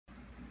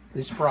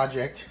This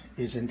project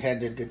is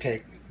intended to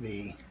take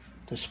the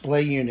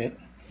display unit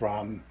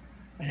from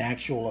an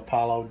actual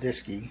Apollo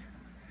DSKY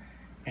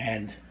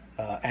and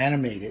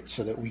animate it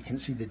so that we can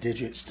see the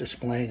digits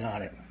displaying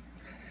on it.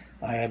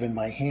 I have in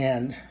my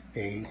hand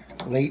a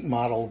late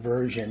model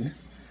version.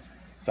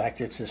 In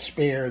fact, it's a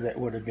spare that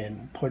would have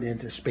been put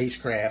into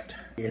spacecraft.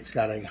 It's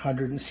got a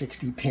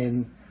 160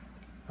 pin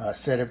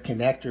set of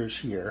connectors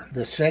here.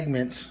 The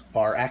segments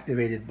are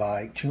activated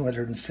by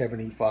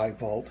 275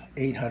 volt,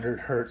 800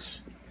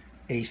 hertz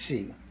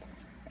AC.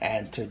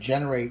 And to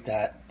generate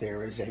that,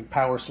 there is a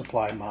power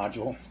supply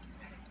module,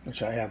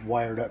 which I have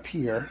wired up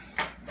here.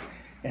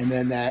 And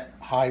then that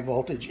high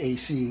voltage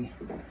AC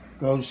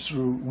goes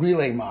through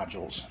relay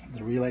modules.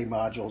 The relay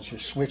modules are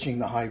switching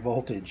the high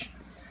voltage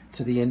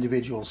to the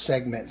individual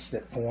segments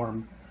that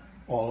form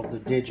all of the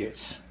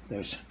digits.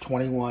 There's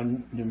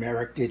 21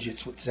 numeric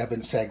digits with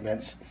 7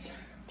 segments,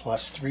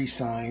 plus 3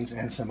 signs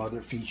and some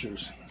other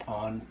features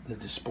on the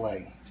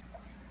display.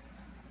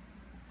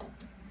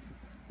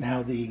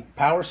 Now, the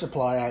power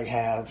supply I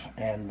have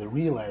and the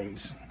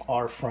relays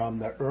are from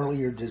the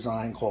earlier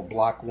design called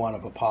Block 1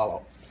 of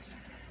Apollo.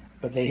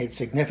 But they had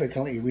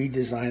significantly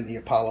redesigned the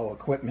Apollo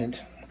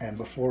equipment, and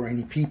before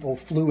any people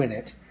flew in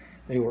it,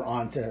 they were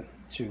on to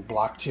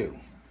Block 2.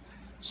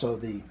 So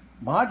the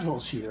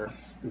modules here,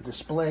 the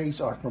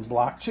displays are from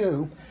Block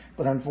 2,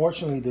 but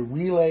unfortunately the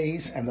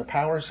relays and the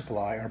power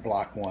supply are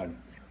Block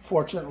 1.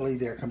 Fortunately,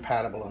 they're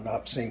compatible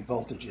enough, same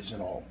voltages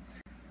and all.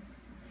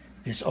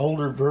 This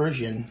older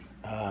version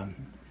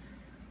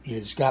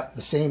is got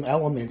the same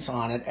elements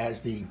on it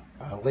as the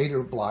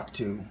later Block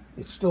 2.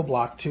 It's still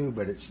Block 2,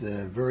 but it's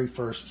the very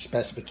first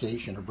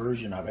specification or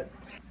version of it.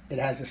 It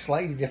has a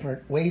slightly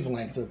different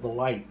wavelength of the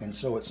light, and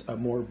so it's a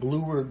more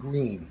bluer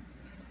green.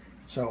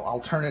 So I'll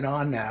turn it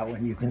on now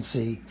and you can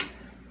see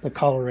the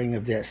coloring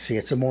of this. See,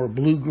 it's a more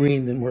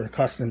blue-green than we're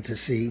accustomed to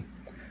see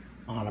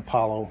on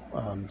Apollo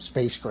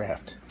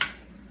spacecraft.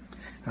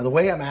 Now, the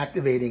way I'm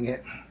activating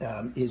it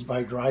is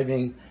by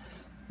driving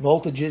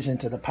voltages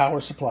into the power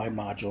supply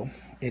module.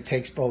 It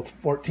takes both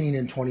 14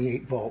 and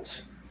 28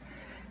 volts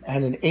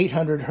and an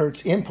 800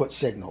 hertz input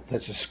signal.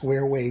 That's a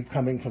square wave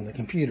coming from the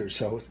computer.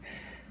 So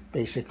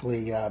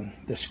basically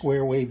the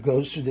square wave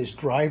goes through this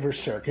driver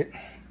circuit.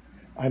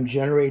 I'm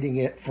generating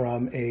it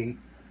from a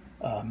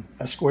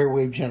square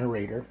wave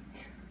generator,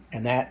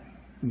 and that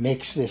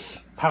makes this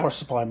power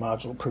supply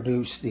module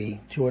produce the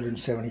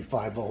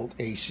 275 volt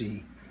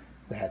AC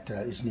that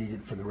is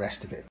needed for the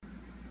rest of it.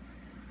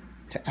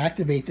 To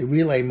activate the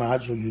relay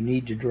module, you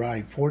need to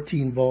drive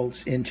 14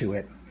 volts into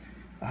it.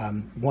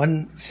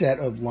 One set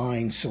of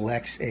lines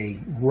selects a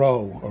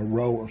row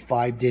of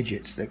 5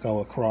 digits that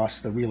go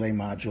across the relay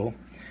module,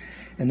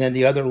 and then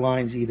the other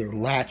lines either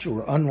latch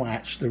or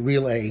unlatch the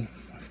relay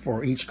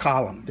for each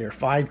column. There are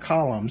 5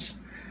 columns.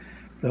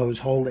 Those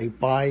hold a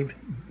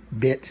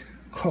 5-bit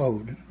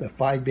code. The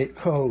 5-bit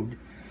code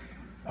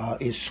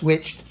is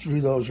switched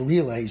through those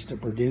relays to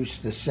produce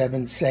the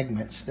 7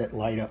 segments that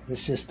light up the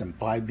system,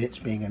 5 bits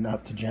being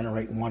enough to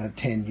generate 1 of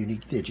 10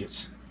 unique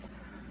digits.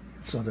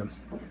 So the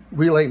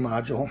relay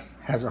module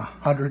has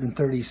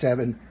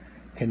 137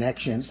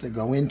 connections that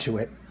go into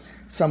it.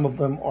 Some of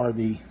them are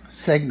the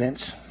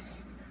segments,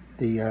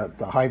 the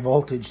high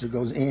voltage that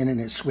goes in and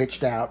is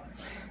switched out,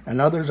 and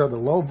others are the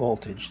low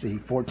voltage, the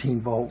 14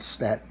 volts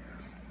that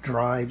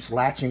drives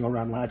latching or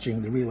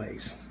unlatching the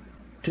relays.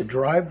 To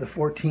drive the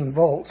 14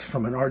 volts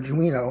from an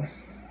Arduino,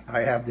 I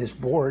have this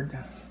board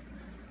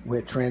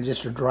with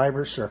transistor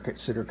driver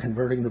circuits that are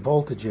converting the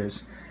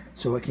voltages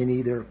so it can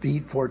either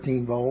feed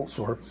 14 volts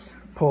or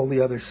pull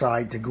the other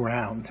side to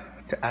ground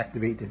to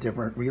activate the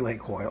different relay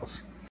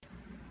coils.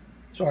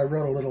 So I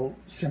wrote a little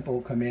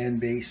simple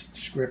command-based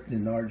script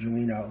in the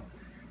Arduino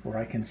where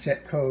I can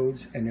set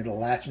codes and it'll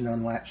latch and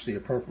unlatch the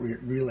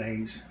appropriate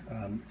relays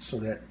so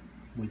that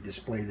we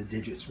display the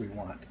digits we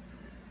want.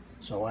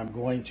 So I'm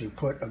going to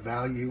put a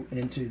value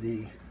into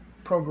the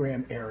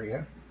program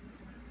area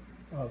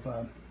of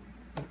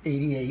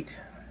 88.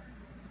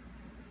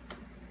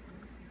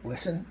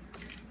 Listen,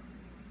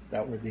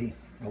 that were the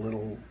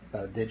little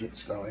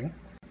digits going.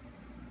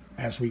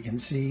 As we can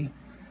see,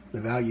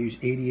 the values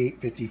 88,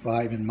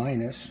 55, and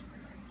minus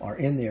are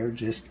in there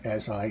just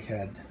as I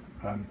had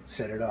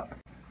set it up.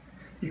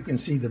 You can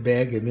see the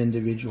bag of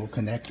individual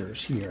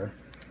connectors here.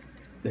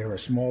 They're a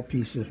small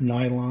piece of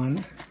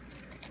nylon.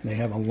 They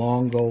have a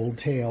long gold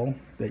tail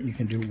that you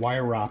can do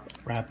wire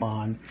wrap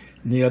on.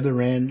 And the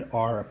other end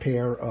are a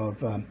pair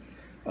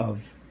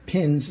of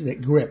pins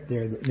that grip.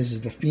 This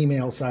is the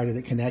female side of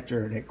the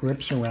connector, and it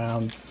grips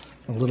around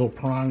a little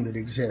prong that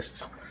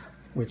exists,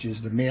 which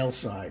is the male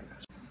side.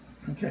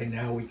 Okay,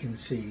 now we can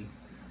see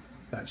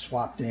I've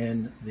swapped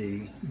in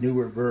the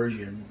newer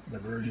version, the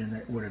version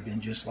that would have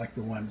been just like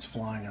the ones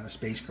flying on the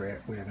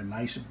spacecraft. We have a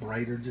nice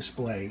brighter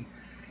display,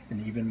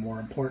 and even more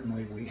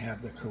importantly, we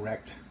have the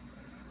correct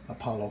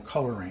Apollo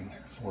coloring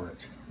for it.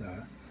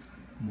 The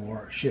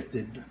more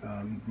shifted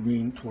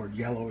green toward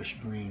yellowish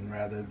green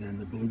rather than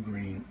the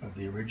blue-green of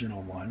the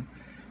original one.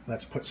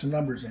 Let's put some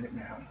numbers in it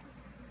now.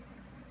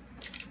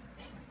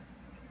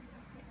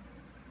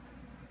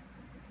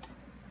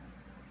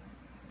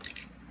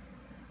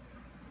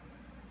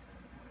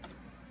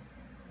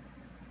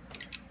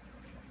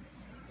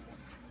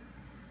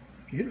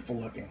 Beautiful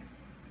looking.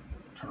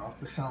 Turn off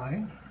the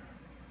sign.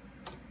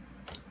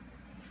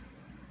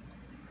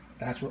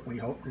 That's what we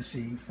hope to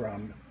see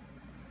from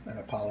an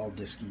Apollo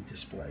DSKY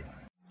display.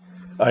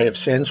 I have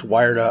since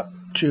wired up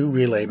 2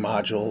 relay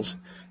modules,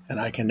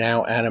 and I can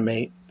now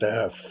animate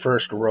the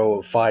first row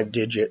of 5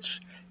 digits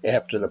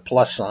after the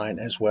plus sign,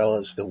 as well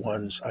as the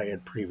ones I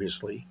had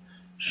previously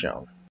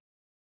shown.